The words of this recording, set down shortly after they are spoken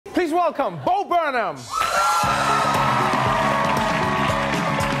Please welcome Bo Burnham.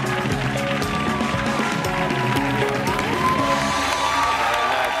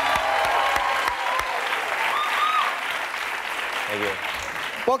 Thank you.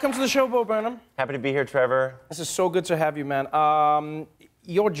 Welcome to the show, Bo Burnham. Happy to be here, Trevor. This is so good to have you, man.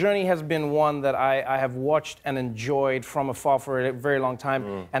 Your journey has been one that I have watched and enjoyed from afar for a very long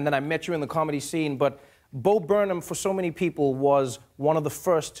time. And then I met you in the comedy scene. But Bo Burnham, for so many people, was one of the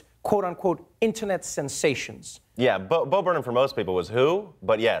first, quote-unquote, internet sensations. Yeah, Bo Burnham for most people was who?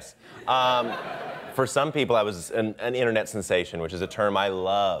 But yes. For some people, I was an internet sensation, which is a term I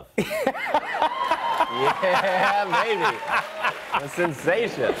love. Yeah, baby. A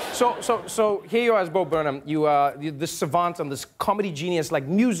sensation. So here you are as Bo Burnham. You are this savant and this comedy genius, like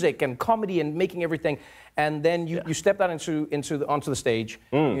music and comedy and making everything. And then you stepped out onto the stage,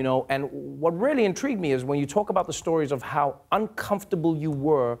 you know. And what really intrigued me is when you talk about the stories of how uncomfortable you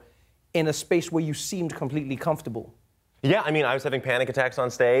were in a space where you seemed completely comfortable. Yeah, I mean, I was having panic attacks on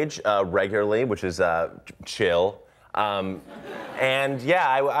stage regularly, which is chill. And yeah,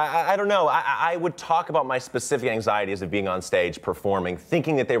 I don't know. I would talk about my specific anxieties of being on stage performing,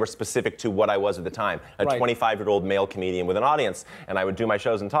 thinking that they were specific to what I was at the time, a 25-year-old male comedian with an audience. And I would do my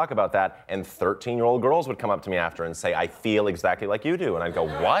shows and talk about that, and 13-year-old girls would come up to me after and say, I feel exactly like you do. And I'd go,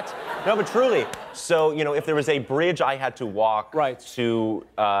 what? No, but truly. So, you know, if there was a bridge I had to walk to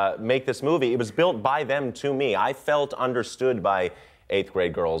make this movie, it was built by them to me. I felt understood by 8th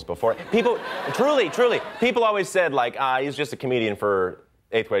grade girls before. People, truly, people always said, like, he's just a comedian for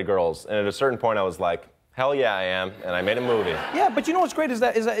 8th grade girls. And at a certain point, I was like, hell yeah, I am. And I made a movie. Yeah, but you know what's great is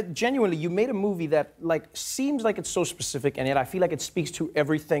that genuinely, you made a movie that, like, seems like it's so specific, and yet I feel like it speaks to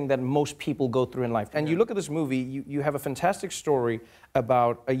everything that most people go through in life. And you look at this movie, you have a fantastic story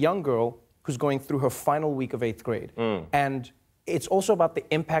about a young girl who's going through her final week of 8th grade. And it's also about the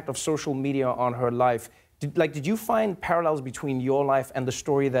impact of social media on her life. Did you find parallels between your life and the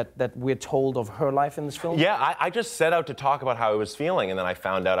story that we're told of her life in this film? Yeah, I just set out to talk about how I was feeling, and then I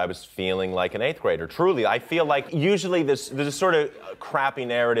found out I was feeling like an 8th grader. Truly, I feel like usually there's a sort of crappy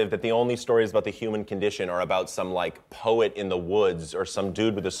narrative that the only stories about the human condition are about some, like, poet in the woods or some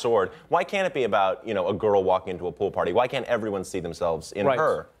dude with a sword. Why can't it be about, you know, a girl walking into a pool party? Why can't everyone see themselves in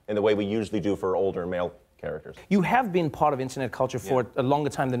her in the way we usually do for older male characters? You have been part of internet culture for a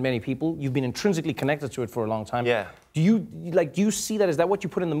longer time than many people. You've been intrinsically connected to it for a long time. Yeah. Do you see that? Is that what you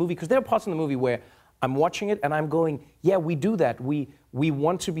put in the movie? Because there are parts in the movie where I'm watching it and I'm going, yeah, we do that. We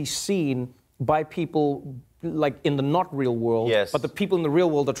want to be seen by people like in the not real world, but the people in the real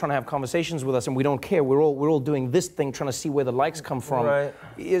world are trying to have conversations with us, and we don't care. We're all doing this thing, trying to see where the likes come from. Right.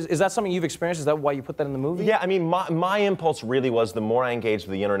 Is that something you've experienced? Is that why you put that in the movie? Yeah, I mean, my impulse really was the more I engaged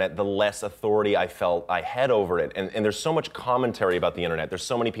with the internet, the less authority I felt I had over it. And there's so much commentary about the internet. There's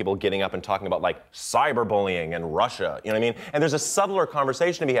so many people getting up and talking about, like, cyberbullying and Russia, you know what I mean? And there's a subtler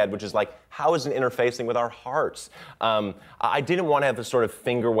conversation to be had, which is like, how is it interfacing with our hearts? I didn't want to have this sort of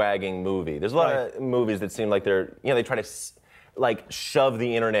finger-wagging movie. There's a lot of movies that seem like they're, you know, they try to, like, shove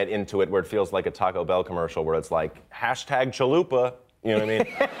the internet into it where it feels like a Taco Bell commercial where it's like, hashtag chalupa, you know what I mean?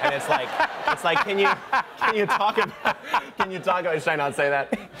 And it's like, can you talk about, should I not say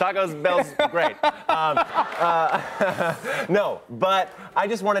that? Taco Bell's great. No, but I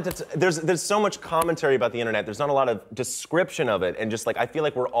just wanted to, there's so much commentary about the internet. There's not a lot of description of it, and just, like, I feel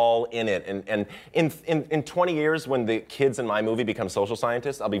like we're all in it. And in 20 years, when the kids in my movie become social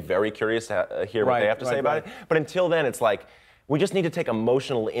scientists, I'll be very curious to hear what they have to say about it. But until then, it's like, we just need to take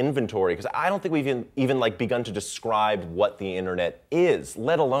emotional inventory, because I don't think we've even like begun to describe what the internet is,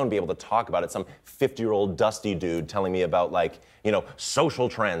 let alone be able to talk about it. Some 50-year-old dusty dude telling me about, like, you know, social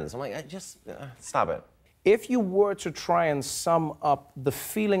trends. I'm like, just stop it. If you were to try and sum up the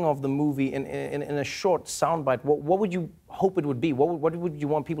feeling of the movie in a short soundbite, what would you hope it would be? What would you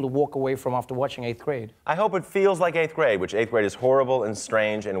want people to walk away from after watching 8th grade? I hope it feels like 8th grade, which 8th grade is horrible and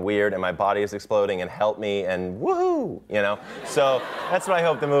strange and weird, and my body is exploding, and help me, and woohoo, you know? So that's what I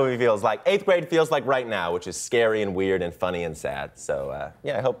hope the movie feels like. 8th grade feels like right now, which is scary and weird and funny and sad. So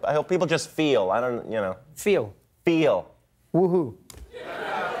yeah, I hope people just feel. I don't, you know. Feel. Woohoo.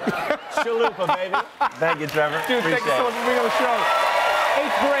 Chalupa, baby. Thank you, Trevor. Dude, thank you so much for being on the show.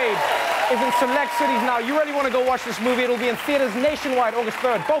 8th grade is in select cities now. You really want to go watch this movie. It'll be in theaters nationwide August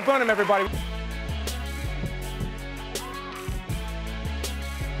 3rd. Bo Burnham, everybody.